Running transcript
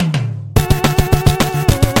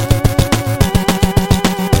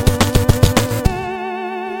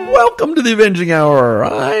to the Avenging Hour.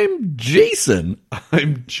 I'm Jason.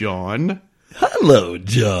 I'm John. Hello,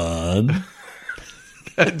 John.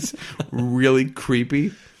 That's really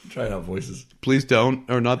creepy. Trying out voices. Please don't.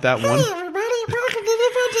 Or not that one. Hey, everybody. Welcome to the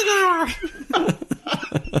Avenging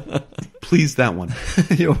Hour. Please, that one.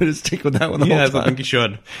 You want me to stick with that one the whole time? I think you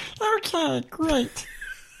should. Okay, great.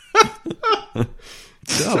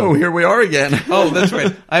 So here we are again. Oh, that's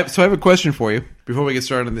right. I have a question for you before we get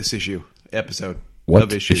started on this episode. What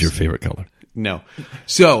of issues. is your favorite color? No.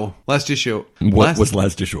 So, last issue. What was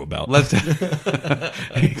last issue about?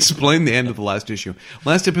 Explain the end of the last issue.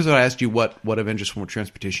 Last episode, I asked you what Avengers Form of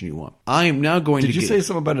Transportation you want. I am now going Did you say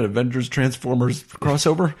something about an Avengers Transformers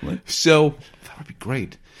crossover? So, that would be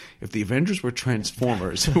great. If the Avengers were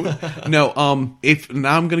Transformers. No, now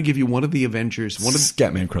I'm going to give you one of the Avengers.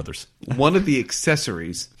 Scatman Crothers. One of the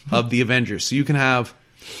accessories of the Avengers. So you can have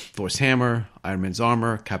Thor's hammer, Iron Man's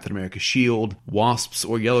armor, Captain America's shield, Wasp's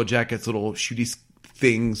or Yellow Jacket's little shooty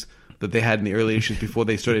things that they had in the early issues before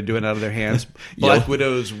they started doing it out of their hands. Black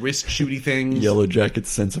Widow's wrist shooty things. Yellow Jacket's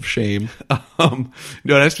sense of shame. No,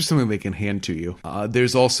 that's just something they can hand to you.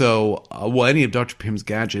 There's also, any of Dr. Pym's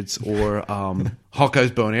gadgets or Hawkeye's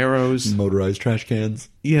bow and arrows. Motorized trash cans.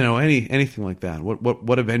 You know, anything like that.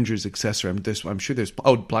 What Avengers accessory? I'm sure there's,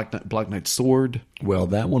 Black Knight's sword. Well,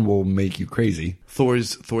 that one will make you crazy.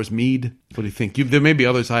 Thor's mead. What do you think? There may be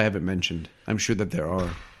others I haven't mentioned. I'm sure that there are.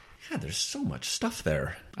 Yeah, there's so much stuff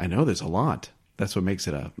there. I know there's a lot. That's what makes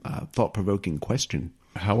it a thought-provoking question.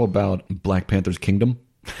 How about Black Panther's kingdom?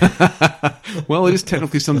 Well, it is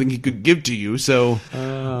technically something he could give to you, so...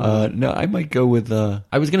 No, I might go with...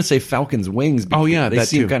 I was going to say Falcon's wings. Oh, yeah, they that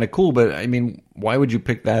seem too. kind of cool, but, I mean, why would you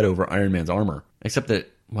pick that over Iron Man's armor? Except that,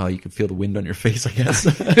 well, you can feel the wind on your face, I guess.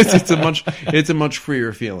 it's a much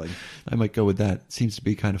freer feeling. I might go with that. Seems to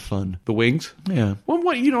be kind of fun. The wings? Yeah. Well,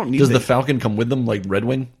 what? You don't need Does the Falcon come with them, like Red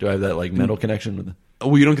Wing? Do I have that, like, metal connection with it?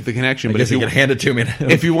 Well, you don't get the connection, I but guess if you can hand it to me.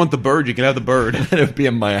 If you want the bird, you can have the bird. It would be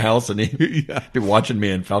in my house, and he'd be watching me,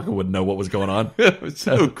 and Falcon would know what was going on. It's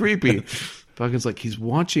so creepy. Falcon's like, he's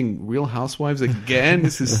watching Real Housewives again?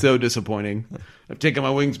 This is so disappointing. I've taken my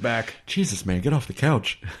wings back. Jesus, man, get off the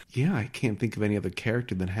couch. Yeah, I can't think of any other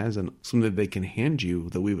character that has something that they can hand you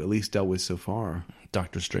that we've at least dealt with so far.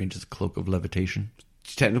 Doctor Strange's cloak of levitation.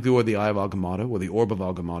 Technically, or the Eye of Agamotto, or the Orb of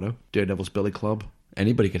Agamotto. Daredevil's Billy Club.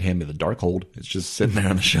 Anybody could hand me the Darkhold. It's just sitting there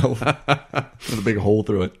on the shelf with a big hole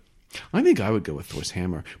through it. I think I would go with Thor's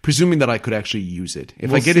hammer, presuming that I could actually use it.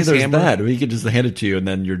 If I get his hammer, that. He could just hand it to you, and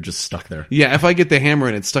then you're just stuck there. Yeah, if I get the hammer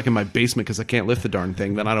and it's stuck in my basement because I can't lift the darn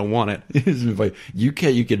thing, then I don't want it. You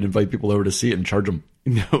can invite people over to see it and charge them.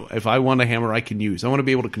 No, if I want a hammer I can use. I want to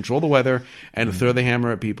be able to control the weather and throw the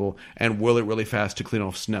hammer at people and whirl it really fast to clean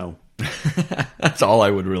off snow. That's all I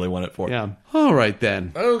would really want it for. Yeah. All right,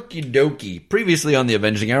 then. Okie dokie. Previously on the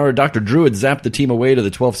Avenging Hour, Dr. Druid zapped the team away to the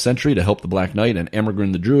 12th century to help the Black Knight and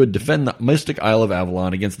Ambergrin the Druid defend the mystic Isle of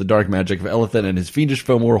Avalon against the dark magic of Elithan and his fiendish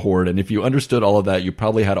Fomor horde, and if you understood all of that, you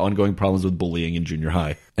probably had ongoing problems with bullying in junior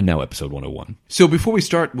high. And now episode 101. So before we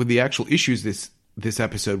start with the actual issues this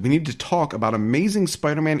episode, we need to talk about Amazing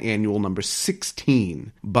Spider-Man Annual number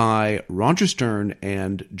 16 by Roger Stern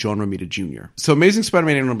and John Romita Jr. So Amazing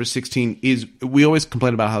Spider-Man Annual number 16 is, we always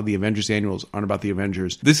complain about how the Avengers annuals aren't about the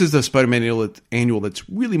Avengers. This is the Spider-Man annual that's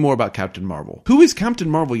really more about Captain Marvel. Who is Captain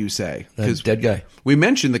Marvel, you say? That dead guy. We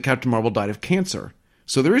mentioned that Captain Marvel died of cancer.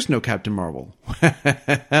 So there is no Captain Marvel.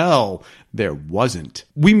 Hell, there wasn't.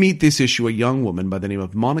 We meet this issue a young woman by the name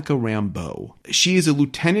of Monica Rambeau. She is a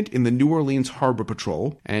lieutenant in the New Orleans Harbor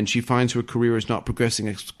Patrol, and she finds her career is not progressing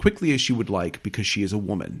as quickly as she would like because she is a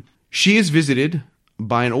woman. She is visited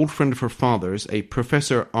by an old friend of her father's, a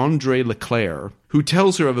Professor Andre Leclerc, who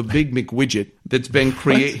tells her of a big McWidget that's been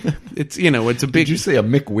created. It's a big... Did you say a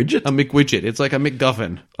McWidget? A McWidget. It's like a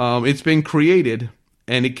McGuffin. It's been created,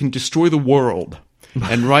 and it can destroy the world.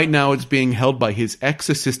 And right now it's being held by his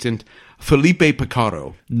ex-assistant, Felipe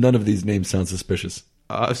Picaro. None of these names sound suspicious.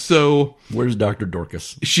 So... Where's Dr.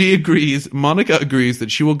 Dorcas? Monica agrees that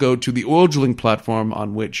she will go to the oil drilling platform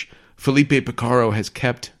on which Felipe Picaro has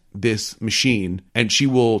kept this machine, and she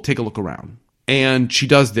will take a look around. And she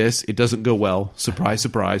does this. It doesn't go well. Surprise,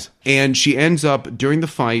 surprise. And she ends up, during the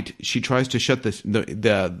fight, she tries to shut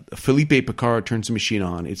the Felipe Picaro turns the machine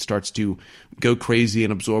on. It starts to go crazy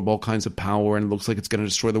and absorb all kinds of power, and it looks like it's going to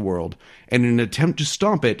destroy the world. And in an attempt to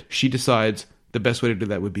stop it, she decides the best way to do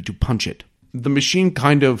that would be to punch it. The machine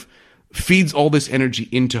kind of feeds all this energy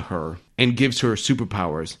into her and gives her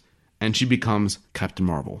superpowers. And she becomes Captain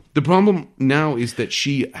Marvel. The problem now is that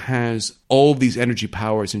she has all these energy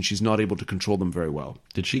powers and she's not able to control them very well.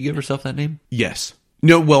 Did she give herself that name? Yes.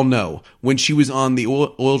 No. When she was on the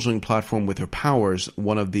oil drilling platform with her powers,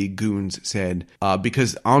 one of the goons said,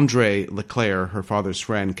 because Andre Leclerc, her father's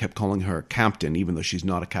friend, kept calling her captain, even though she's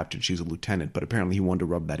not a captain, she's a lieutenant, but apparently he wanted to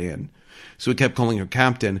rub that in. So he kept calling her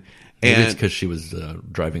captain. Maybe it's because she was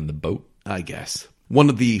driving the boat? I guess. One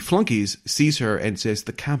of the flunkies sees her and says,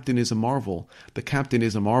 the captain is a marvel. The captain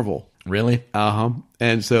is a marvel. Really? Uh-huh.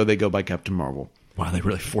 And so they go by Captain Marvel. Wow, they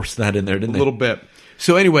really forced that in there, didn't they? A little bit.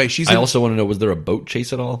 So anyway, I also want to know, was there a boat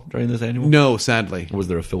chase at all during this annual? No, sadly. Was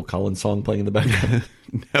there a Phil Collins song playing in the background?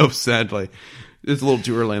 No, sadly. It's a little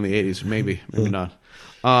too early in the 80s. Maybe not.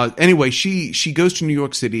 Anyway, she goes to New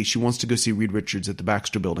York City. She wants to go see Reed Richards at the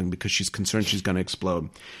Baxter Building because she's concerned she's going to explode.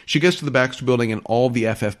 She gets to the Baxter Building and all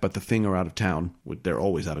the FF but the Thing are out of town. They're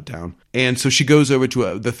always out of town. And so she goes over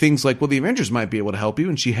to the Thing's like, well, the Avengers might be able to help you.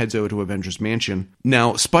 And she heads over to Avengers Mansion.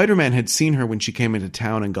 Now, Spider-Man had seen her when she came into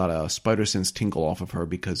town and got a spider sense tinkle off of her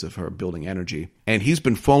because of her building energy. And he's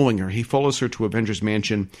been following her. He follows her to Avengers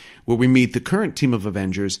Mansion where we meet the current team of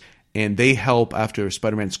Avengers. And they help, after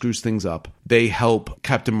Spider-Man screws things up, they help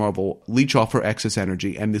Captain Marvel leech off her excess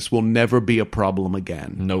energy, and this will never be a problem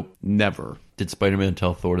again. Nope. Never. Did Spider-Man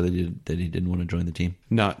tell Thor that he didn't want to join the team?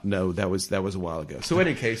 No, that was a while ago. So in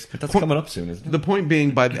any case... But that's coming up soon, isn't it? The point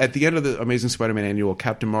being, at the end of the Amazing Spider-Man annual,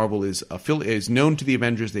 Captain Marvel is known to the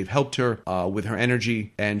Avengers. They've helped her with her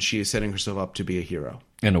energy, and she is setting herself up to be a hero.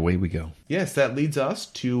 And away we go. Yes, that leads us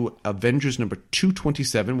to Avengers number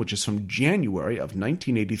 227, which is from January of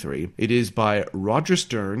 1983. It is by Roger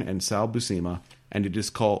Stern and Sal Buscema, and it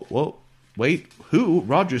is called... Whoa, wait, who?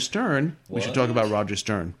 Roger Stern? We should talk about Roger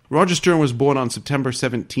Stern. Roger Stern was born on September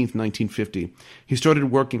 17th, 1950. He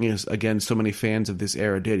started working, as, again, so many fans of this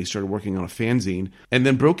era did. He started working on a fanzine, and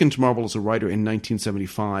then broke into Marvel as a writer in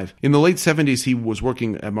 1975. In the late 70s, he was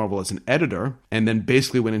working at Marvel as an editor, and then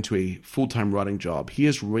basically went into a full-time writing job. He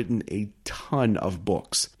has written a ton of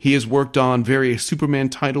books. He has worked on various Superman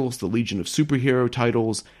titles, the Legion of Superhero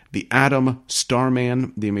titles, The Atom,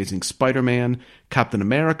 Starman, The Amazing Spider-Man, Captain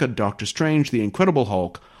America, Doctor Strange, The Incredible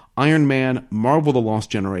Hulk, Iron Man, Marvel The Lost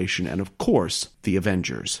Generation, and of course, The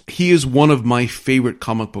Avengers. He is one of my favorite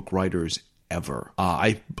comic book writers ever.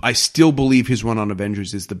 I still believe his run on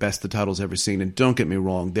Avengers is the best the title's ever seen, and don't get me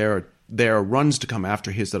wrong, there are runs to come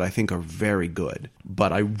after his that I think are very good,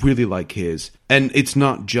 but I really like his. And it's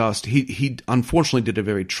not just... He unfortunately did a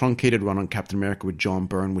very truncated run on Captain America with John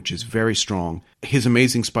Byrne, which is very strong. His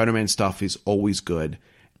Amazing Spider-Man stuff is always good,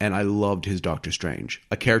 and I loved his Doctor Strange,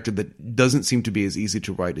 a character that doesn't seem to be as easy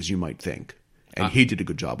to write as you might think. And he did a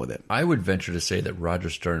good job with it. I would venture to say that Roger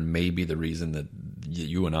Stern may be the reason that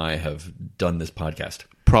you and I have done this podcast.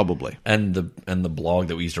 Probably. And the blog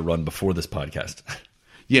that we used to run before this podcast.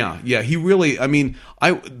 Yeah, he really,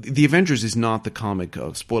 The Avengers is not the comic,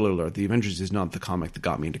 spoiler alert, The Avengers is not the comic that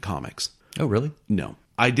got me into comics. Oh, really? No.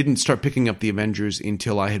 I didn't start picking up The Avengers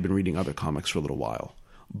until I had been reading other comics for a little while.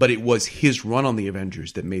 But it was his run on The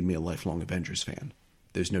Avengers that made me a lifelong Avengers fan.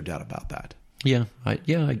 There's no doubt about that. Yeah, I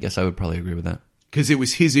guess I would probably agree with that. Because it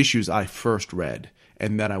was his issues I first read,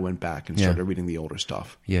 and then I went back and started reading the older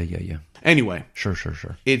stuff. Yeah. Anyway. Sure.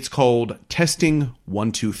 It's called Testing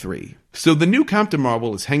 123. So the new Captain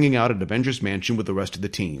Marvel is hanging out at Avengers Mansion with the rest of the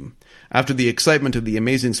team. After the excitement of the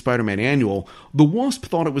Amazing Spider-Man annual, the Wasp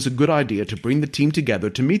thought it was a good idea to bring the team together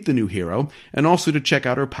to meet the new hero, and also to check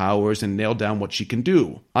out her powers and nail down what she can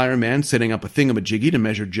do. Iron Man setting up a thingamajiggy to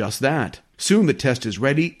measure just that. Soon the test is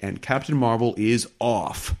ready, and Captain Marvel is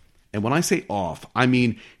off. And when I say off, I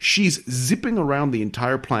mean she's zipping around the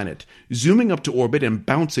entire planet, zooming up to orbit and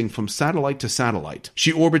bouncing from satellite to satellite.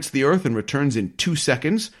 She orbits the Earth and returns in 2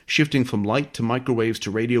 seconds, shifting from light to microwaves to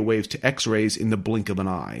radio waves to X-rays in the blink of an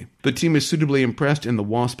eye. The team is suitably impressed, and the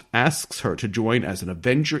Wasp asks her to join as an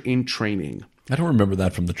Avenger in training. I don't remember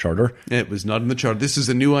that from the charter. It was not in the charter. This is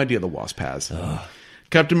a new idea the Wasp has.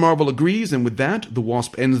 Captain Marvel agrees, and with that, the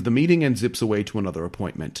Wasp ends the meeting and zips away to another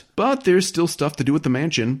appointment. But there's still stuff to do at the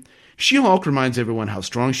mansion. She-Hulk reminds everyone how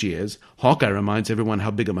strong she is. Hawkeye reminds everyone how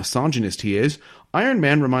big a misogynist he is. Iron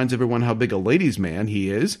Man reminds everyone how big a ladies' man he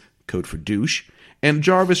is, code for douche. And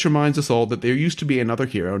Jarvis reminds us all that there used to be another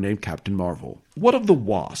hero named Captain Marvel. What of the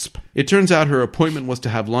Wasp? It turns out her appointment was to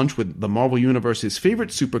have lunch with the Marvel Universe's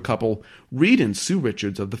favorite super couple, Reed and Sue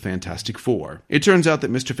Richards of the Fantastic Four. It turns out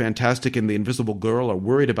that Mr. Fantastic and the Invisible Girl are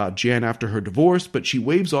worried about Jan after her divorce, but she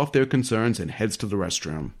waves off their concerns and heads to the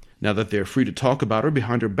restroom. Now that they're free to talk about her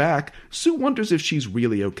behind her back, Sue wonders if she's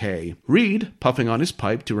really okay. Reed, puffing on his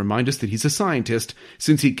pipe to remind us that he's a scientist,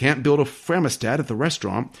 since he can't build a thermostat at the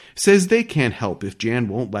restaurant, says they can't help if Jan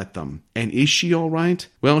won't let them. And is she all right?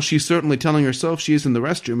 Well, she's certainly telling herself she is in the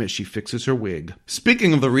restroom as she fixes her wig.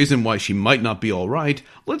 Speaking of the reason why she might not be all right,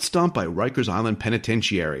 let's stop by Rikers Island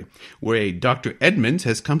Penitentiary, where a Dr. Edmonds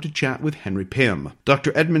has come to chat with Henry Pym.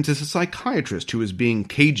 Dr. Edmonds is a psychiatrist who is being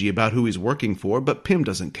cagey about who he's working for, but Pym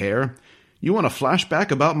doesn't care. You want a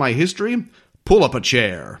flashback about my history? Pull up a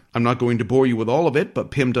chair. I'm not going to bore you with all of it,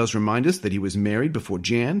 but Pym does remind us that he was married before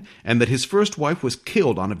Jan, and that his first wife was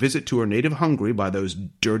killed on a visit to her native Hungary by those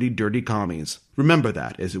dirty, dirty commies. Remember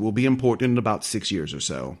that, as it will be important in about 6 years or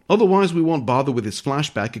so. Otherwise, we won't bother with his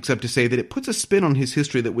flashback except to say that it puts a spin on his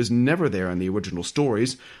history that was never there in the original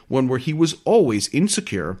stories, one where he was always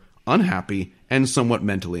insecure, unhappy, and somewhat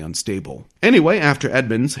mentally unstable. Anyway, after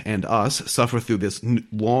Edmonds and us suffer through this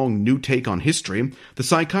long new take on history, the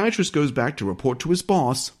psychiatrist goes back to report to his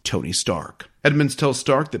boss, Tony Stark. Edmonds tells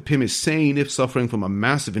Stark that Pym is sane if suffering from a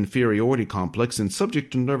massive inferiority complex and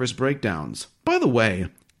subject to nervous breakdowns. By the way,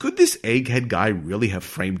 could this egghead guy really have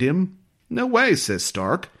framed him? No way, says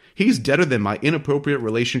Stark. He's deader than my inappropriate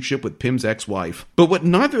relationship with Pym's ex-wife. But what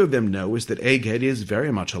neither of them know is that Egghead is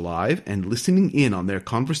very much alive and listening in on their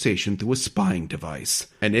conversation through a spying device.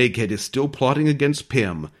 And Egghead is still plotting against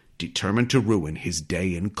Pym, determined to ruin his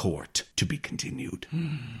day in court. To be continued.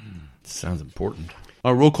 Sounds important.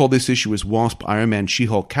 Our roll call this issue is Wasp, Iron Man,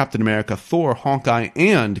 She-Hulk, Captain America, Thor, Hawkeye,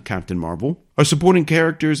 and Captain Marvel. Our supporting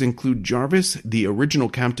characters include Jarvis, the original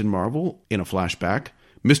Captain Marvel, in a flashback,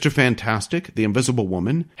 Mr. Fantastic, the Invisible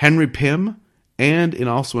Woman, Henry Pym, and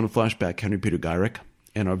also in a flashback, Henry Peter Gyrick.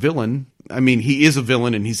 And our villain, he is a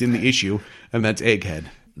villain and he's in the issue, and that's Egghead.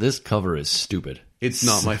 This cover is stupid. It's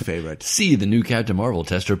not my favorite. See the new Captain Marvel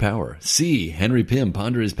test her power. See Henry Pym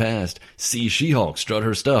ponder his past. See She-Hulk strut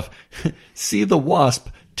her stuff. See the Wasp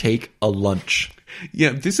take a lunch. Yeah,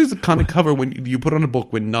 this is the kind of cover when you put on a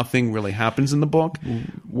book when nothing really happens in the book.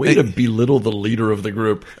 Way to belittle the leader of the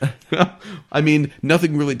group.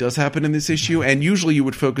 Nothing really does happen in this issue, and usually you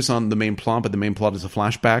would focus on the main plot, but the main plot is a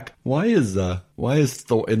flashback. Why is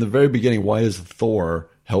Thor, in the very beginning, why is Thor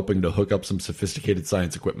helping to hook up some sophisticated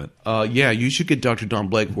science equipment? You should get Dr. Don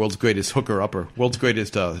Blake, world's greatest hooker-upper, world's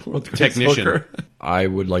greatest technician. Hooker. I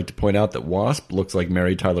would like to point out that Wasp looks like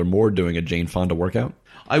Mary Tyler Moore doing a Jane Fonda workout.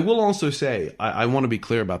 I will also say, I want to be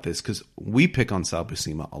clear about this, because we pick on Sal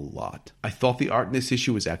Buscema a lot. I thought the art in this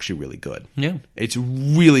issue was actually really good. Yeah. It's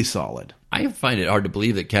really solid. I find it hard to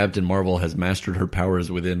believe that Captain Marvel has mastered her powers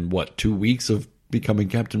within, 2 weeks of becoming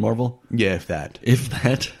Captain Marvel? Yeah, if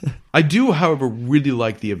that. I do, however, really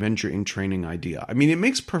like the Avenger in training idea. It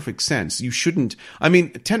makes perfect sense. You shouldn't...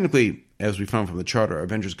 technically, as we found from the charter,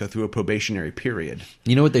 Avengers go through a probationary period.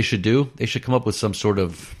 You know what they should do? They should come up with some sort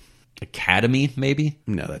of academy, maybe?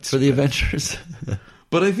 No, that's... for the Avengers.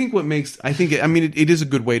 But I think it is a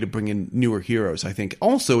good way to bring in newer heroes, I think.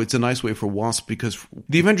 Also, it's a nice way for Wasp, because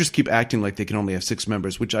the Avengers keep acting like they can only have 6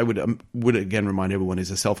 members, which I would again remind everyone is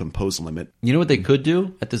a self-imposed limit. You know what they could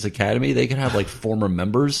do at this academy? They could have, former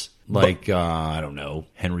members, I don't know,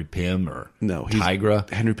 Henry Pym or Tigra.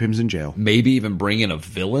 Henry Pym's in jail. Maybe even bring in a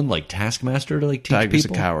villain like Taskmaster to, teach Tigra's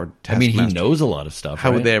people. A coward. He knows a lot of stuff,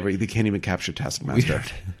 How would they ever... They can't even capture Taskmaster.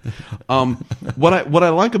 What I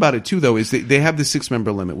like about it, too, though, is they have the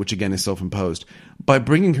 6-member limit, which, again, is self-imposed. By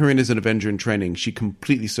bringing her in as an Avenger in training, she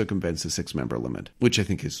completely circumvents the 6-member limit, which I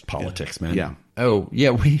think is... politics, man. Yeah. Oh,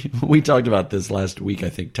 yeah, we talked about this last week, I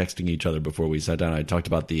think, texting each other before we sat down. I talked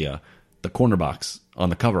about the corner box on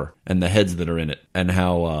the cover and the heads that are in it, and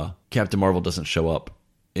how Captain Marvel doesn't show up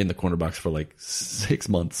in the corner box for 6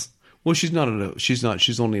 months. Well, she's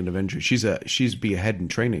only an Avenger. She's be a head in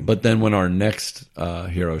training. But then when our next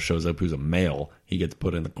hero shows up, who's a male, he gets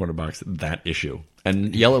put in the corner box that issue.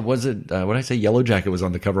 And Yellow Jacket was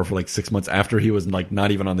on the cover for 6 months after he was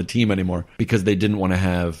not even on the team anymore, because they didn't want to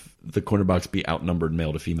have the corner box be outnumbered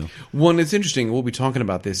male to female. Well, and it's interesting. We'll be talking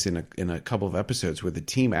about this in a couple of episodes where the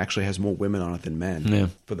team actually has more women on it than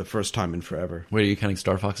men for the first time in forever. Wait, are you counting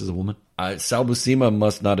Star Fox as a woman? Sal Buscema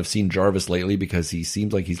must not have seen Jarvis lately, because he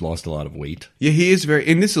seems like he's lost a lot of weight. Yeah, he is very...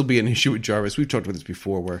 And this will be an issue with Jarvis. We've talked about this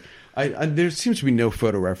before, where there seems to be no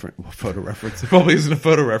photo reference. There probably isn't a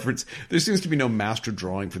photo reference. There seems to be no master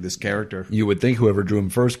drawing for this character. You would think whoever drew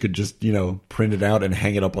him first could just, print it out and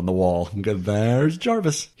hang it up on the wall and go, there's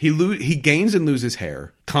Jarvis. He gains and loses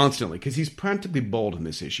hair constantly, because he's practically bald in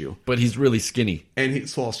this issue. But he's really skinny. And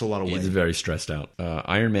he's lost a lot of weight. He's very stressed out.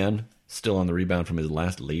 Iron Man still on the rebound from his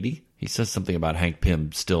last lady. He says something about Hank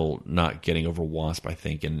Pym still not getting over Wasp, I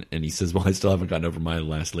think, and he says, "Well, I still haven't gotten over my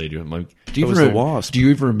last lady." I'm like, the Wasp. Do you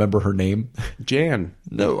even remember her name? Jan.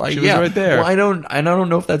 No, she was right there. Well, I don't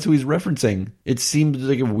know if that's who he's referencing. It seems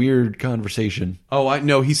like a weird conversation. Oh, I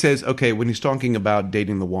know. He says, okay, when he's talking about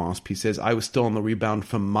dating the Wasp, he says, "I was still on the rebound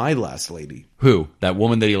from my last lady." Who? That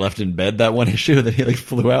woman that he left in bed that one issue that he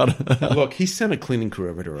flew out? Look, he sent a cleaning crew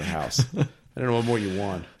over to her house. I don't know what more you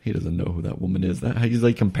want. He doesn't know who that woman is. He's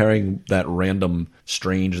like comparing that random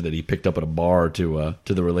strange that he picked up at a bar to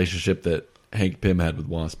the relationship that Hank Pym had with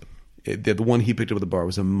Wasp. The one he picked up at the bar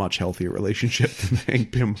was a much healthier relationship than the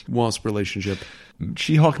Hank Pym Wasp relationship.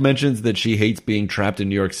 She-Hulk mentions that she hates being trapped in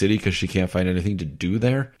New York City because she can't find anything to do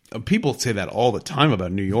there. People say that all the time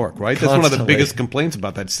about New York, right? Constantly. That's one of the biggest complaints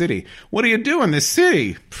about that city. What do you do in this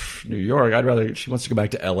city? New York, she wants to go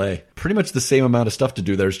back to L.A. Pretty much the same amount of stuff to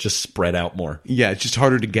do there. It's just spread out more. Yeah, it's just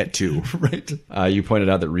harder to get to. Right. You pointed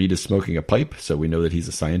out that Reed is smoking a pipe, so we know that he's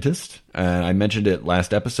a scientist. I mentioned it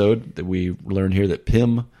last episode that we learned here that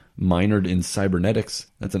Pym minored in cybernetics.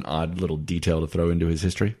 That's an odd little detail to throw into his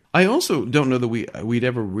history. I also don't know that we'd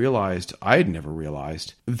ever realized, I had never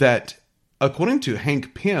realized, that according to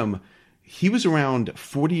Hank Pym, he was around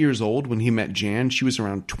 40 years old when he met Jan. She was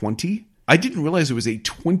around 20. I didn't realize there was a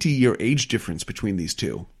 20-year age difference between these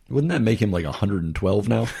two. Wouldn't that make him like 112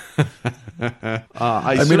 now?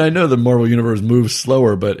 I know the Marvel Universe moves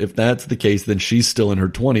slower, but if that's the case, then she's still in her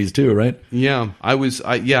 20s too, right? Yeah, I was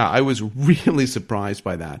really surprised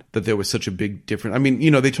by that there was such a big difference. I mean,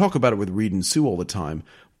 they talk about it with Reed and Sue all the time,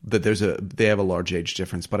 that they have a large age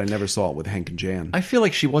difference, but I never saw it with Hank and Jan. I feel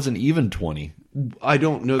like she wasn't even 20. I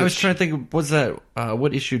don't know. I was trying to think, was that,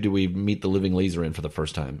 what issue do we meet the Living Laser in for the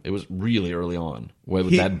first time? It was really early on, with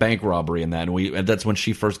that bank robbery and that, and that's when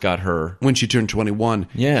she first got her. When she turned 21.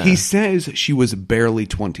 Yeah. He says she was barely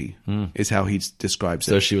 20, is how he describes it.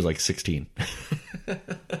 So she was like 16.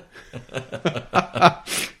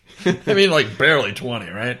 I mean, like barely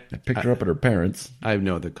 20, right? I picked her up at her parents. I have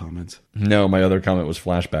no other comments. No, my other comment was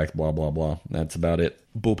flashbacks, blah, blah, blah. That's about it.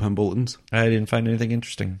 Bullpen bulletins. I didn't find anything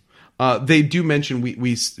interesting. They do mention,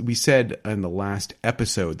 we said in the last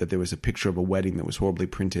episode that there was a picture of a wedding that was horribly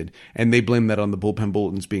printed, and they blame that on the bullpen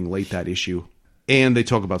bulletins being late that issue. And they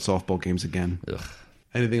talk about softball games again. Ugh.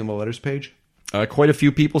 Anything on the letters page? Quite a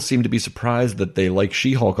few people seem to be surprised that they like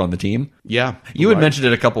She-Hulk on the team. Yeah. You had mentioned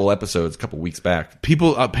it a couple weeks back.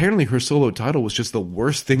 People, apparently her solo title was just the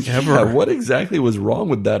worst thing ever. Yeah, what exactly was wrong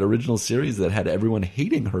with that original series that had everyone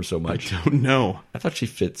hating her so much? I don't know. I thought she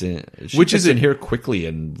fits in. She fits in here quickly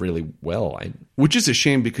and really well. Which is a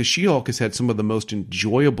shame because She-Hulk has had some of the most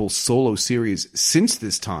enjoyable solo series since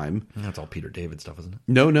this time. That's all Peter David stuff, isn't it?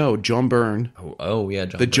 No, John Byrne. Oh yeah,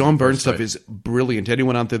 John Byrne stuff is brilliant.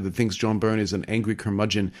 Anyone out there that thinks John Byrne is an angry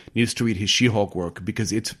curmudgeon needs to read his She-Hulk work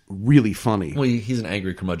because it's really funny. Well, he's an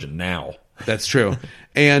angry curmudgeon now. That's true.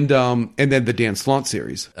 And then the Dan Slott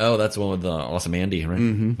series. Oh, that's the one with Awesome Andy, right?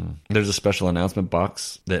 Mm-hmm. There's a special announcement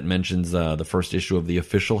box that mentions the first issue of the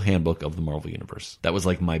official handbook of the Marvel Universe. That was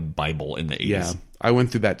like my Bible in the 80s. Yeah, I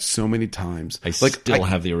went through that so many times. I still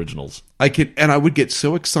have the originals. I would get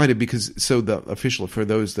so excited because the official, for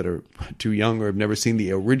those that are too young or have never seen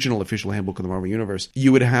the original official handbook of the Marvel Universe,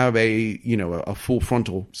 you would have a full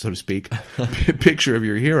frontal, so to speak, picture of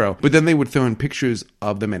your hero. But then they would throw in pictures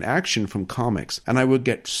of them in action from comics, and I would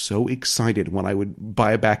get so excited when I would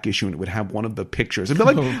buy a back issue and it would have one of the pictures. I'd be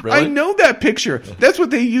like, oh, really? I know that picture. That's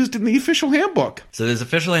what they used in the official handbook. So this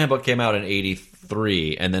official handbook came out in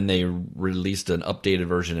 83, and then they released an updated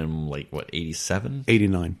version in 87?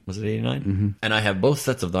 89. Was it 89? Mm-hmm. And I have both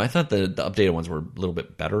sets of them. I thought the updated ones were a little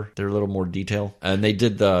bit better. They're a little more detail. And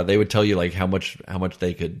they would tell you how much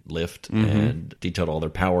they could lift, and detailed all their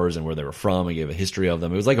powers and where they were from and gave a history of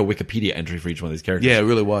them. It was like a Wikipedia entry for each one of these characters. Yeah, it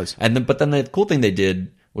really was. But then the cool thing they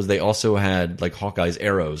did was they also had Hawkeye's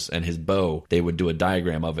arrows and his bow. They would do a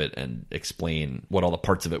diagram of it and explain what all the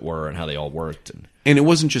parts of it were and how they all worked. And it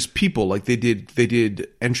wasn't just people. They did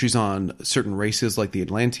entries on certain races like the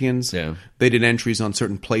Atlanteans. Yeah. They did entries on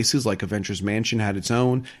certain places like Avengers Mansion had its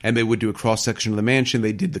own. And they would do a cross-section of the mansion.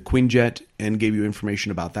 They did the Quinjet and gave you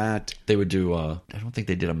information about that. They would do, I don't think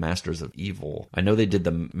they did a Masters of Evil. I know they did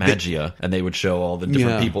the Magia, and they would show all the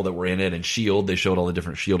different people that were in it. And S.H.I.E.L.D., they showed all the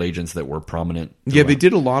different S.H.I.E.L.D. agents that were prominent. Yeah, they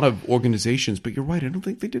did a lot of organizations, but you're right. I don't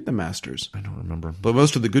think they did the Masters. I don't remember. But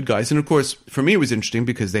most of the good guys. And of course, for me, it was interesting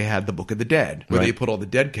because they had the Book of the Dead, where they put all the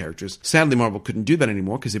dead characters. Sadly, Marvel couldn't do that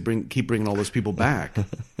anymore because they keep bringing all those people back.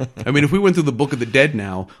 I mean, if we went through the Book of the Dead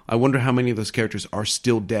now, I wonder how many of those characters are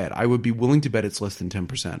still dead. I would be willing to bet it's less than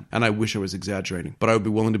 10%. And I wish I was exaggerating, but I would be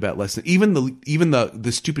willing to bet less than even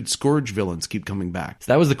the stupid Scourge villains keep coming back.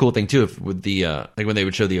 So that was the cool thing too. With the like when they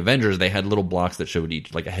would show the Avengers, they had little blocks that showed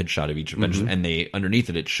each, like a headshot of each Avenger, and they underneath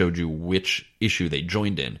it showed you which issue they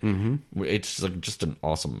joined in. Mm-hmm. It's like just an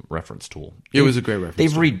awesome reference tool. It was a great reference.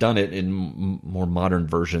 They've redone it in more modern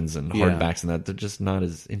versions and hardbacks, and that they're just not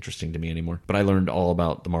as interesting to me anymore. But I learned all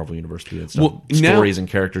about the Marvel Universe via stuff, stories and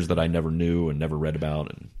characters that I never knew and never read about.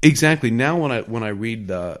 And exactly. Now when I read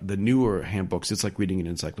the newer handbooks, it's like reading an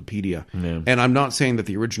encyclopedia. Yeah. And I'm not saying that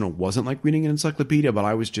the original wasn't like reading an encyclopedia, but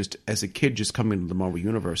I was just, as a kid, just coming into the Marvel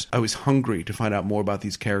Universe, I was hungry to find out more about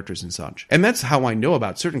these characters and such. And that's how I know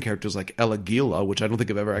about certain characters like Ella Gila, which I don't think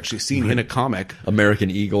I've ever actually seen in a comic. American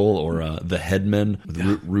Eagle or the Headman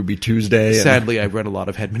with Ruby Tuesday. Sadly, I've read a lot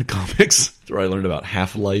of Headman comics. That's where I learned about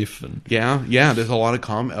Half-Life. And yeah, there's a lot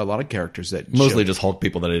of characters that mostly just Hulk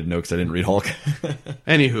people that I didn't know because I didn't read Hulk.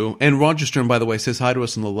 Anywho, and Roger Stern, by the way, says hi to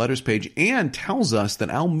us on the letters page and tells us that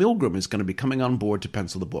Al Milgrom is going to be coming on board to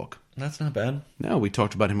pencil the book. That's not bad. No, we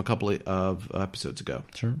talked about him a couple of episodes ago.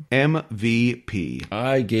 Sure. MVP.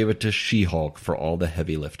 I gave it to She-Hulk for all the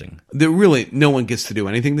heavy lifting. Really, no one gets to do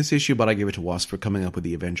anything this issue, but I gave it to Wasp for coming up with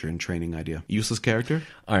the Avenger in Training idea. Useless character?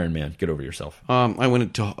 Iron Man, get over yourself. I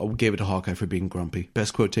gave it to Hawkeye for being grumpy.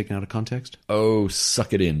 Best quote taken out of context? Oh,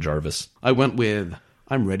 suck it in, Jarvis. I went with,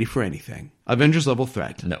 I'm ready for anything. Avengers level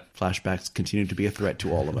threat. No. Flashbacks continue to be a threat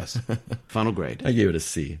to all of us. Final grade. I gave it a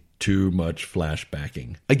C. Too much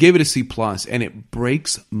flashbacking. I gave it a C+, and it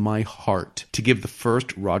breaks my heart to give the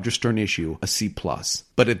first Roger Stern issue a C+.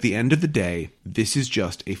 But at the end of the day, this is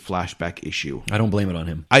just a flashback issue. I don't blame it on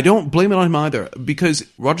him. I don't blame it on him either, because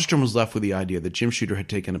Roger Stern was left with the idea that Jim Shooter had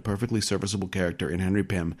taken a perfectly serviceable character in Hank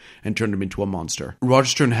Pym and turned him into a monster. Roger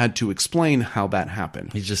Stern had to explain how that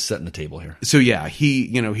happened. He's just setting the table here. So yeah,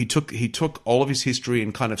 he took all of his history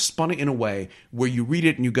and kind of spun it in a way where you read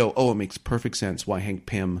it and you go, oh, it makes perfect sense why Hank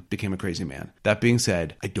Pym became a crazy man. That being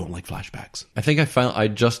said, I don't like flashbacks. I think I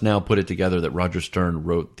just now put it together that Roger Stern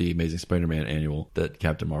wrote the Amazing Spider-Man annual that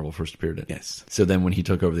Captain Marvel first appeared in. Yes. So then when he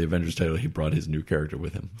took over the Avengers title, he brought his new character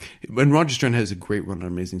with him. And Roger Stern has a great run on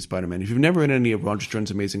Amazing Spider-Man. If you've never read any of Roger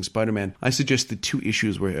Stern's Amazing Spider-Man, I suggest the 2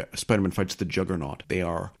 issues where Spider-Man fights the Juggernaut. They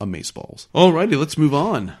are amazeballs. Alrighty, let's move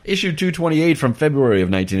on. Issue 228 from February of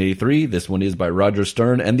 1983. This one is by Roger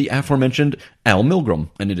Stern and the aforementioned Al Milgrom,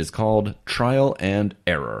 and it is called Trial and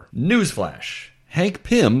Error. Newsflash. Hank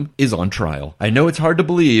Pym is on trial. I know it's hard to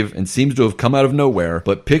believe and seems to have come out of nowhere,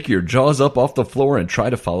 but pick your jaws up off the floor and try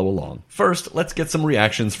to follow along. First, let's get some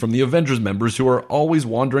reactions from the Avengers members who are always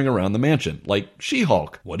wandering around the mansion, like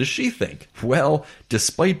She-Hulk. What does she think? Well,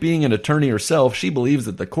 despite being an attorney herself, she believes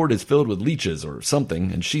that the court is filled with leeches or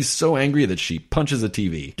something, and she's so angry that she punches a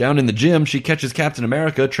TV. Down in the gym, she catches Captain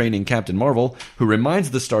America training Captain Marvel, who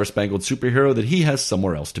reminds the Star-Spangled Superhero that he has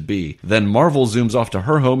somewhere else to be. Then Marvel zooms off to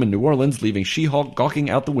her home in New Orleans, leaving She-Hulk gawking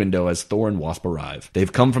out the window as Thor and Wasp arrive.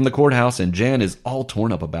 They've come from the courthouse and Jan is all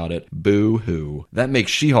torn up about it. Boo-hoo. That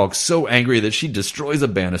makes She-Hulk so angry that she destroys a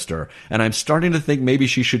banister, and I'm starting to think maybe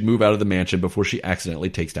she should move out of the mansion before she accidentally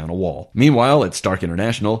takes down a wall. Meanwhile, at Stark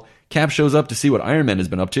International, Cap shows up to see what Iron Man has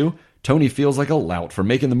been up to. Tony feels like a lout for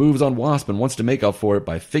making the moves on Wasp and wants to make up for it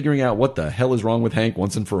by figuring out what the hell is wrong with Hank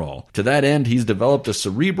once and for all. To that end, he's developed a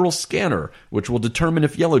cerebral scanner, which will determine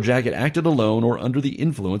if Yellow Jacket acted alone or under the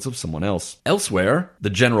influence of someone else. Elsewhere, the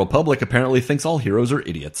general public apparently thinks all heroes are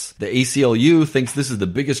idiots. The ACLU thinks this is the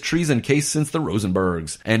biggest treason case since the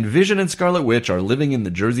Rosenbergs. And Vision and Scarlet Witch are living in the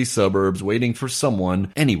Jersey suburbs waiting for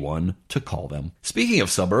anyone, to call them. Speaking of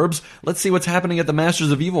suburbs, let's see what's happening at the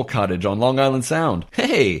Masters of Evil cottage on Long Island Sound.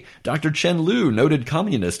 Hey! Dr. Chen Lu, noted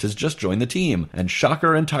communist, has just joined the team, and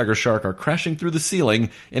Shocker and Tiger Shark are crashing through the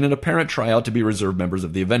ceiling in an apparent tryout to be reserve members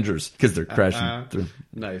of the Avengers, because they're crashing through.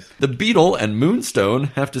 Nice. The Beetle and Moonstone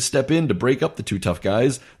have to step in to break up the 2 tough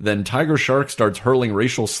guys, then Tiger Shark starts hurling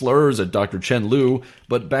racial slurs at Dr. Chen Lu,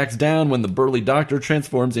 but backs down when the burly doctor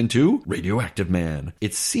transforms into Radioactive Man.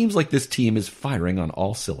 It seems like this team is firing on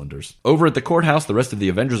all cylinders. Over at the courthouse, the rest of the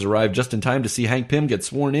Avengers arrive just in time to see Hank Pym get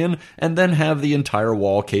sworn in, and then have the entire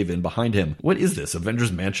wall cave in behind him. What is this,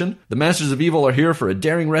 Avengers Mansion? The Masters of Evil are here for a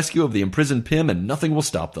daring rescue of the imprisoned Pym, and nothing will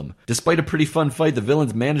stop them. Despite a pretty fun fight, the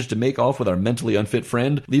villains manage to make off with our mentally unfit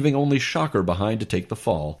friend, leaving only Shocker behind to take the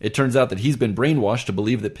fall. It turns out that he's been brainwashed to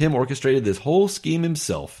believe that Pym orchestrated this whole scheme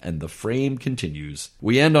himself, and the frame continues.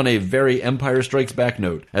 We end on a very Empire Strikes Back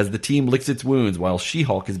note, as the team licks its wounds while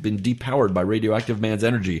She-Hulk has been depowered by Radioactive Man's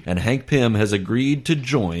energy, and Hank Pym has agreed to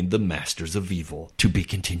join the Masters of Evil. To be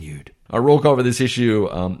continued. Our roll call for this issue,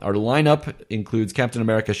 our lineup includes Captain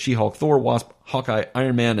America, She-Hulk, Thor, Wasp, Hawkeye,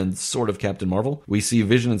 Iron Man, and sort of Captain Marvel. We see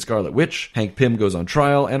Vision and Scarlet Witch. Hank Pym goes on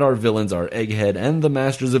trial, and our villains are Egghead and the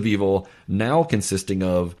Masters of Evil, now consisting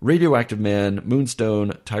of Radioactive Man,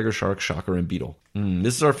 Moonstone, Tiger Shark, Shocker, and Beetle.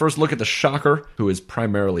 This is our first look at the Shocker, who is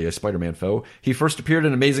primarily a Spider-Man foe. He first appeared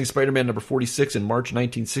in Amazing Spider-Man number 46 in March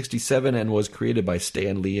 1967 and was created by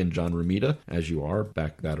Stan Lee and John Romita, as you are,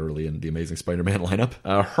 back that early in the Amazing Spider-Man lineup.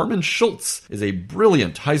 Herman Schultz is a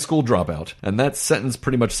brilliant high school dropout, and that sentence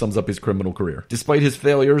pretty much sums up his criminal career. Despite his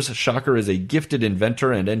failures, Shocker is a gifted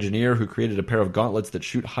inventor and engineer who created a pair of gauntlets that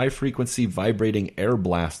shoot high-frequency vibrating air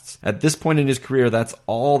blasts. At this point in his career, that's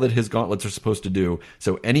all that his gauntlets are supposed to do,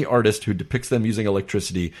 so any artist who depicts them using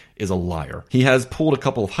electricity is a liar. He has pulled a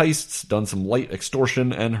couple of heists, done some light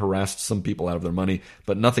extortion, and harassed some people out of their money,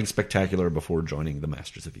 but nothing spectacular before joining the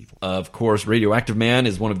Masters of Evil. Of course, Radioactive Man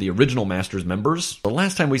is one of the original Masters members. The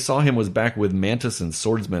last time we saw him was back with Mantis and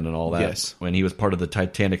Swordsman and all that, yes, when he was part of the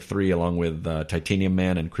Titanic 3 along with Titanium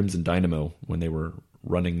Man and Crimson Dynamo when they were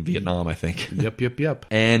running Vietnam, I think. Yep.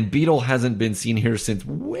 And Beetle hasn't been seen here since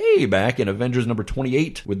way back in Avengers number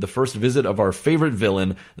 28 with the first visit of our favorite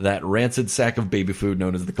villain, that rancid sack of baby food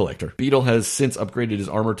known as the Collector. Beetle has since upgraded his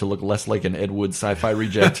armor to look less like an Ed Wood sci-fi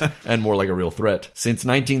reject and more like a real threat. Since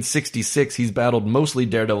 1966, he's battled mostly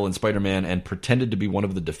Daredevil and Spider-Man and pretended to be one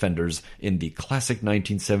of the Defenders in the classic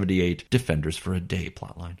 1978 Defenders for a Day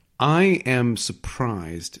plotline. I am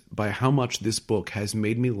surprised by how much this book has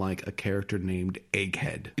made me like a character named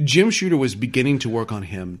Egghead. Jim Shooter was beginning to work on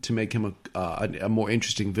him to make him a more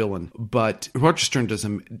interesting villain, but Roger Stern does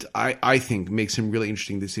him, I think, makes him really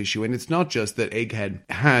interesting this issue. And it's not just that Egghead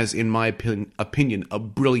has, in my opinion, a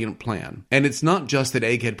brilliant plan. And it's not just that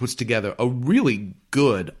Egghead puts together a really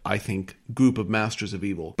good, I think, group of Masters of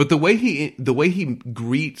Evil, but the way he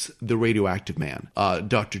greets the Radioactive Man,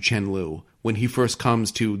 Dr. Chen Lu, when he first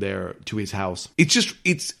comes to his house.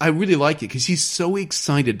 I really like it because he's so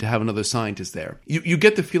excited to have another scientist there. You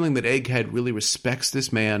get the feeling that Egghead really respects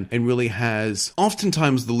this man and really has,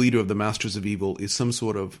 oftentimes the leader of the Masters of Evil is some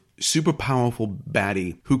sort of super powerful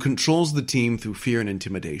baddie who controls the team through fear and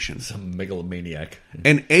intimidation. Some megalomaniac.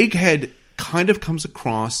 And Egghead kind of comes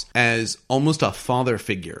across as almost a father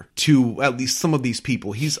figure to at least some of these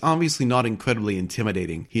people. He's obviously not incredibly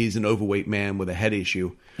intimidating. He's an overweight man with a head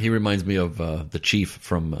issue. He reminds me of the Chief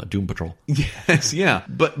from Doom Patrol. Yes, yeah.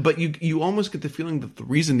 But you almost get the feeling that the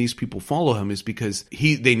reason these people follow him is because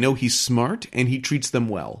they know he's smart and he treats them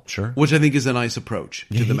well. Sure. Which I think is a nice approach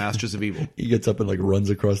to the Masters of Evil. He gets up and runs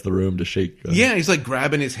across the room to shake. Yeah, he's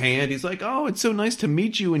grabbing his hand. He's like, "Oh, it's so nice to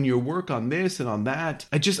meet you and your work on this and on that."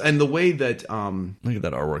 And the way that look at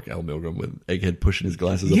that artwork, Al Milgrom with Egghead pushing his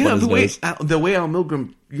glasses up on his nose. The way Al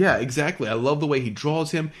Milgrom, yeah, exactly. I love the way he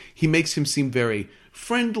draws him. He makes him seem very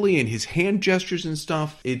friendly in his hand gestures and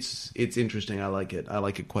stuff. It's interesting. I like it. I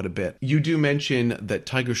like it quite a bit. You do mention that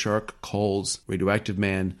Tiger Shark calls Radioactive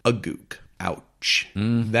Man a gook. Ouch.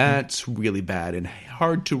 Mm-hmm. That's really bad and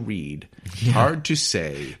hard to read. Yeah. Hard to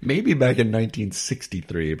say. Maybe back in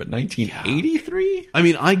 1963, but 1983? Yeah. I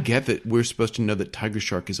mean, I get that we're supposed to know that Tiger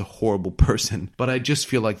Shark is a horrible person, but I just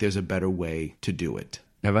feel like there's a better way to do it.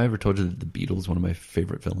 Have I ever told you that the Beetle is one of my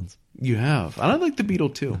favorite villains? You have. And I like the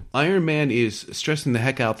Beetle too. Iron Man is stressing the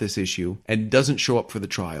heck out this issue and doesn't show up for the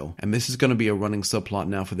trial. And this is going to be a running subplot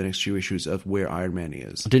now for the next few issues of where Iron Man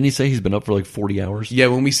is. Didn't he say he's been up for 40 hours? Yeah,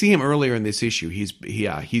 when we see him earlier in this issue,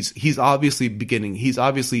 he's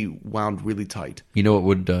obviously wound really tight. You know what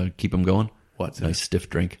would keep him going? What's nice stiff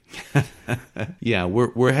drink. Yeah,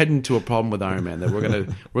 we're heading to a problem with Iron Man that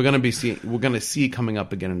we're gonna see coming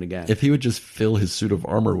up again and again. If he would just fill his suit of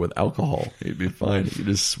armor with alcohol, he'd be fine. He could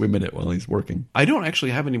just swim in it while he's working. I don't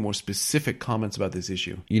actually have any more specific comments about this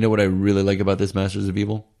issue. You know what I really like about this Masters of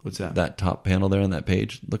Evil? What's that? That top panel there on that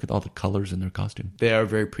page. Look at all the colors in their costume. They are a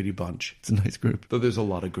very pretty bunch. It's a nice group. Though there's a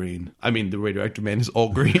lot of green. I mean, the Radioactive Man is all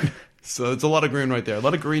green. So it's a lot of green right there. A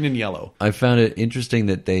lot of green and yellow. I found it interesting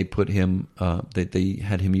that they put him, that they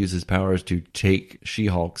had him use his powers to take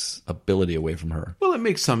She-Hulk's ability away from her. Well, it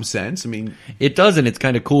makes some sense. I mean, it does, and it's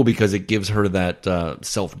kind of cool because it gives her that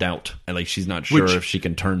self-doubt. And she's not sure if she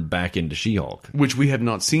can turn back into She-Hulk. Which we have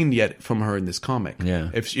not seen yet from her in this comic. Yeah.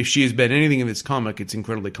 If she has been anything in this comic, it's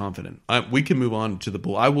incredibly confident. We can move on to the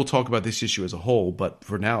bull. I will talk about this issue as a whole, but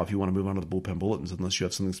for now, if you want to move on to the bullpen bulletins, unless you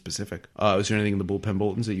have something specific. Is there anything in the bullpen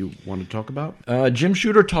bulletins that you want want to talk about? Jim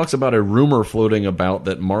Shooter talks about a rumor floating about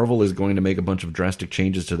that Marvel is going to make a bunch of drastic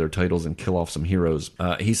changes to their titles and kill off some heroes.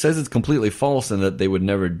 He says it's completely false and that they would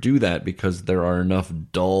never do that because there are enough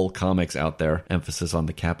dull comics out there. Emphasis on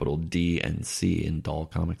the capital D and C in dull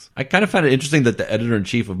comics. I kind of find it interesting that the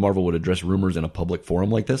editor-in-chief of Marvel would address rumors in a public forum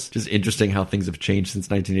like this. Just interesting how things have changed since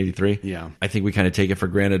 1983. Yeah. I think we kind of take it for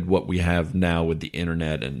granted what we have now with the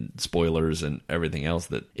internet and spoilers and everything else,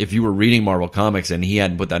 that if you were reading Marvel Comics and he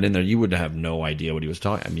hadn't put that in there, you would have no idea what he was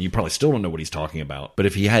talking. I mean, you probably still don't know what he's talking about. But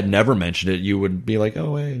if he had never mentioned it, you would be like,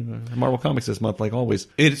 oh, hey, Marvel Comics this month, like always.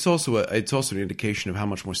 It's also an indication of how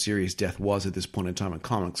much more serious death was at this point in time in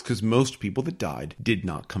comics, because most people that died did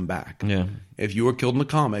not come back. Yeah. If you were killed in a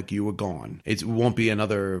comic, you were gone. It won't be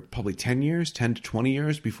another probably 10 to 20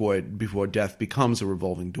 years before death becomes a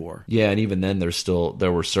revolving door. Yeah, and even then,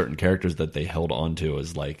 there were certain characters that they held on to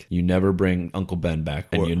as like, you never bring Uncle Ben back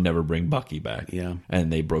and you never bring Bucky back. Yeah.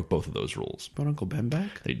 And they broke both of those rules. Brought Uncle Ben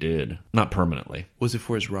back? They did. Not permanently. Was it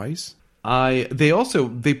for his rice?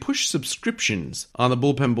 They push subscriptions on the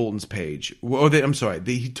Bullpen Bulletin's page.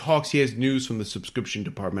 He has news from the subscription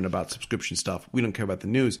department about subscription stuff. We don't care about the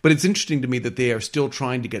news. But it's interesting to me that they are still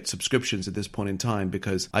trying to get subscriptions at this point in time,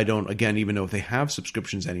 because I don't, again, even know if they have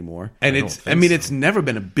subscriptions anymore. And it's never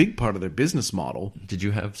been a big part of their business model. Did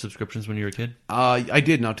you have subscriptions when you were a kid? I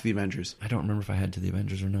did, not to the Avengers. I don't remember if I had to the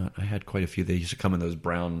Avengers or not. I had quite a few. They used to come in those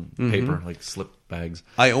brown paper, like slip bags.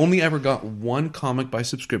 I only ever got one comic by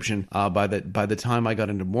subscription. By the time I got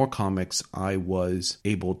into more comics, I was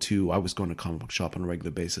going to comic book shop on a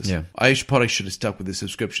regular basis. Yeah. I should have stuck with the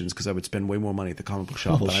subscriptions, because I would spend way more money at the comic book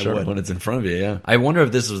shop than I would when it's in front of you. Yeah. I wonder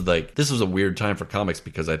if this was a weird time for comics,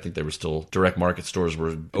 because I think they were still direct market stores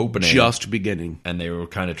were opening, just beginning, and they were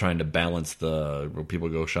kind of trying to balance will people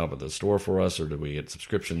go shop at the store for us, or do we get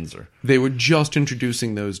subscriptions? Or they were just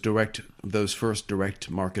introducing those first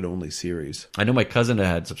direct market only series. I know my cousin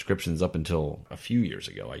had subscriptions up until a few years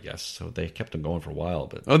ago, I guess. So they kept them going for a while.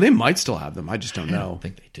 But they might still have them. I just don't know. I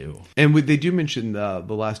think they do. And they do mention the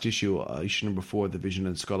last issue, issue number 4, the Vision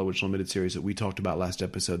and Scarlet Witch Limited series that we talked about last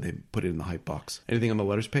episode. They put it in the hype box. Anything on the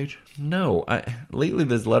letters page? No. Lately,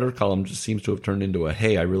 this letter column just seems to have turned into a,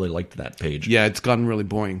 hey, I really liked that page. Yeah, it's gotten really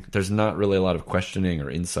boring. There's not really a lot of questioning or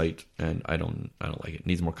insight, and I don't like it. It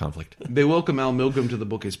needs more conflict. They welcome Al Milgrom to the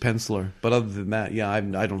book as penciler, but other than that, yeah, I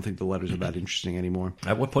don't think the letters are that interesting anymore.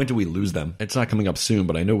 At what point do we lose them? It's not coming up soon,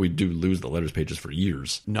 but I know we do lose the letters pages for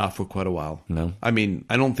years. Not for quite a while. No. I mean,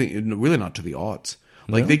 I don't think, really not to the aughts.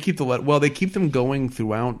 Like, they keep they keep them going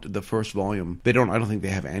throughout the first volume. I don't think they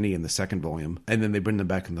have any in the second volume. And then they bring them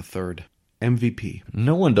back in the third. MVP.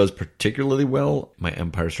 No one does particularly well. My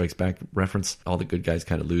Empire Strikes Back reference. All the good guys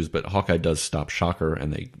kind of lose, but Hawkeye does stop Shocker,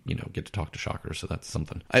 and they, get to talk to Shocker, so that's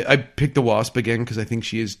something. I picked the Wasp again because I think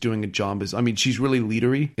she is doing a job she's really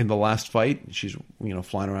leadery in the last fight. She's,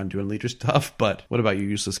 flying around doing leader stuff, but what about your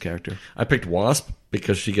useless character? I picked Wasp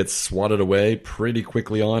because she gets swatted away pretty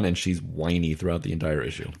quickly on, and she's whiny throughout the entire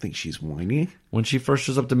issue. I think she's whiny. When she first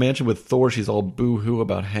shows up to Mansion with Thor, she's all boo-hoo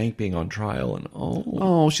about Hank being on trial,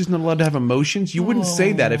 and she's not allowed to have emotions? You wouldn't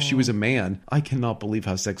say that if she was a man. I cannot believe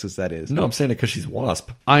how sexist that is. No, I'm saying it because she's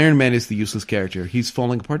Wasp. Iron Man is the useless character. He's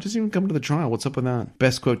falling apart. Doesn't even come to the trial. What's up with that?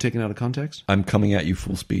 Best quote taken out of context? I'm coming at you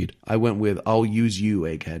full speed. I went with, I'll use you,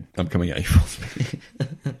 egghead. I'm coming at you full speed.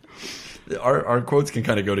 Our quotes can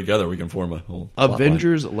kind of go together. We can form a whole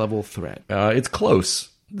Avengers level threat. It's close.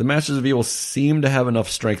 The Masters of Evil seem to have enough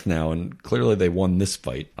strength now, and clearly they won this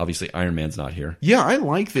fight. Obviously, Iron Man's not here. Yeah, I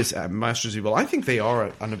like this Masters of Evil. I think they are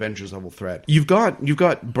an Avengers level threat. You've got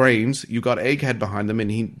brains, you've got Egghead behind them, and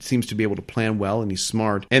he seems to be able to plan well, and he's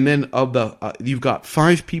smart. And then you've got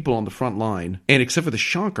 5 people on the front line, and except for the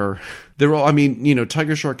Shocker, they're all.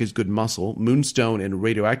 Tiger Shark is good muscle. Moonstone and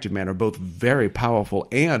Radioactive Man are both very powerful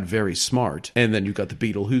and very smart. And then you've got the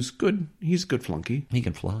Beetle, who's good. He's a good flunky. He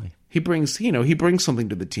can fly. He brings something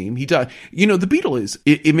to the team. He does. The Beetle is.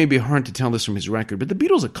 It may be hard to tell this from his record, but the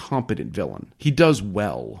Beetle's a competent villain. He does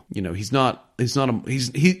well. He's not.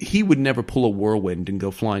 He would never pull a whirlwind and go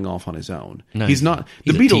flying off on his own. No, he's not.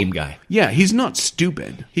 He's the Beetle, a team guy. Yeah, he's not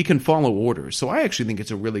stupid. He can follow orders. So I actually think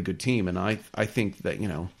it's a really good team, and I think that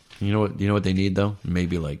You know what they need, though?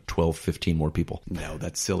 Maybe like 12, 15 more people. No,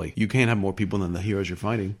 that's silly. You can't have more people than the heroes you're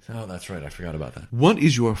fighting. Oh, that's right. I forgot about that. What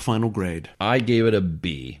is your final grade? I gave it a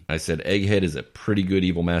B. I said Egghead is a pretty good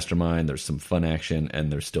evil mastermind. There's some fun action,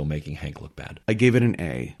 and they're still making Hank look bad. I gave it an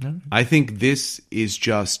A. No. I think this is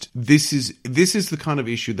the kind of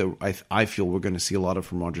issue that I feel we're going to see a lot of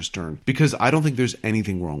from Roger Stern, because I don't think there's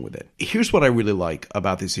anything wrong with it. Here's what I really like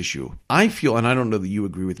about this issue. I feel, and I don't know that you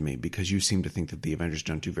agree with me, because you seem to think that the Avengers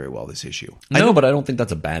don't do very well this issue. No, but I don't think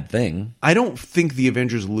that's a bad thing. I don't think the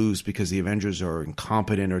Avengers lose because the Avengers are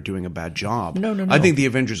incompetent or doing a bad job. No. I think the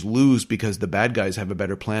Avengers lose because the bad guys have a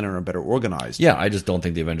better plan and are better organized. Yeah, I just don't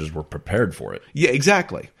think the Avengers were prepared for it. Yeah,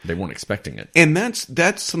 exactly. They weren't expecting it. And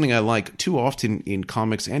that's something I like too often in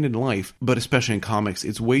comics and in life, but especially in comics.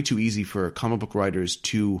 It's way too easy for comic book writers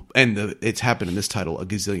to, and it's happened in this title a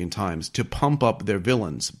gazillion times, to pump up their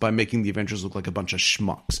villains by making the Avengers look like a bunch of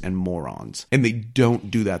schmucks and morons. And they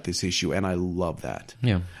don't do that this issue, and I love that.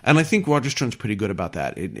 Yeah. And I think Roger Stern's pretty good about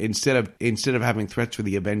that. Instead of having threats for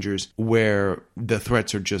the Avengers where the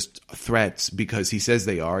threats are just threats because he says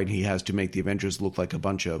they are, and he has to make the Avengers look like a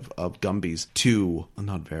bunch of Gumbies to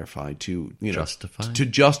not verify, to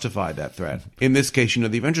justify that threat. In this case,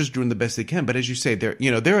 the Avengers are doing the best they can, but as you say,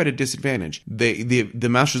 they're at a disadvantage. The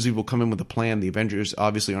Masters of Evil come in with a plan. The Avengers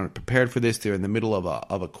obviously aren't prepared for this. They're in the middle of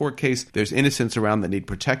a court case. There's innocents around that need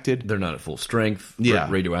protected. They're not at full strength. Yeah.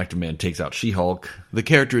 Radioactive Man takes out She-Hulk. The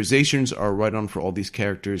characterizations are right on for all these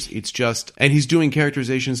characters. It's just, and he's doing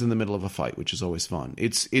characterizations in the middle of a fight, which is always fun.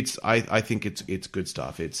 I think it's good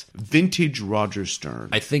stuff. It's vintage Roger Stern.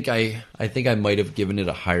 I think I might have given it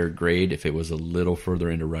a higher grade if it was a little further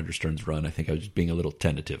into Roger Stern's run. I think I was just being a little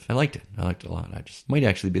tentative. I liked it a lot. I just might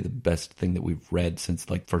actually be the best thing that we've read since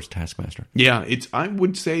first Taskmaster. Yeah, I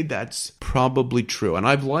would say that's probably true. And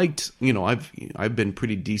I've liked, I've been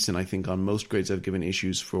pretty decent, I think, on most grades I've given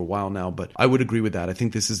issues for a while now, but I would agree with that. I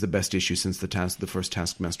think this is the best issue since the first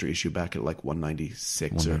Taskmaster issue back at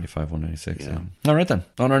 196. 195, 196. Yeah. All right then.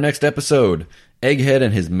 On our next episode, Egghead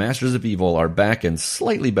and his Masters of Evil are back and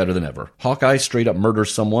slightly better than ever. Hawkeye straight up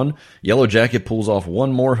murders someone. Yellow Jacket pulls off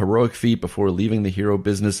one more heroic feat before leaving the hero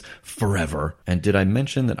business forever. And did I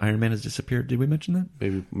mention that Iron Man has disappeared? Did we mention that?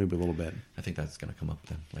 Maybe a little bit. I think that's going to come up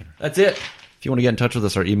then later. That's it. If you want to get in touch with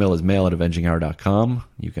us, our email is mail@avenginghour.com.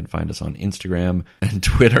 You can find us on Instagram and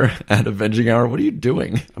Twitter @avenginghour. What are you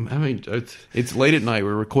doing? It's late at night.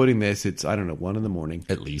 We're recording this. It's, 1 a.m.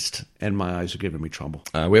 At least. And my eyes are giving me trouble.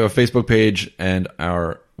 We have a Facebook page, and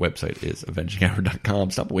our website is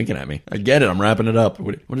avenginghour.com. Stop winking at me. I get it. I'm wrapping it up.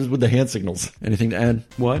 What is with the hand signals? Anything to add?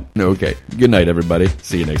 What? No, okay. Good night, everybody.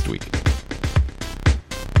 See you next week.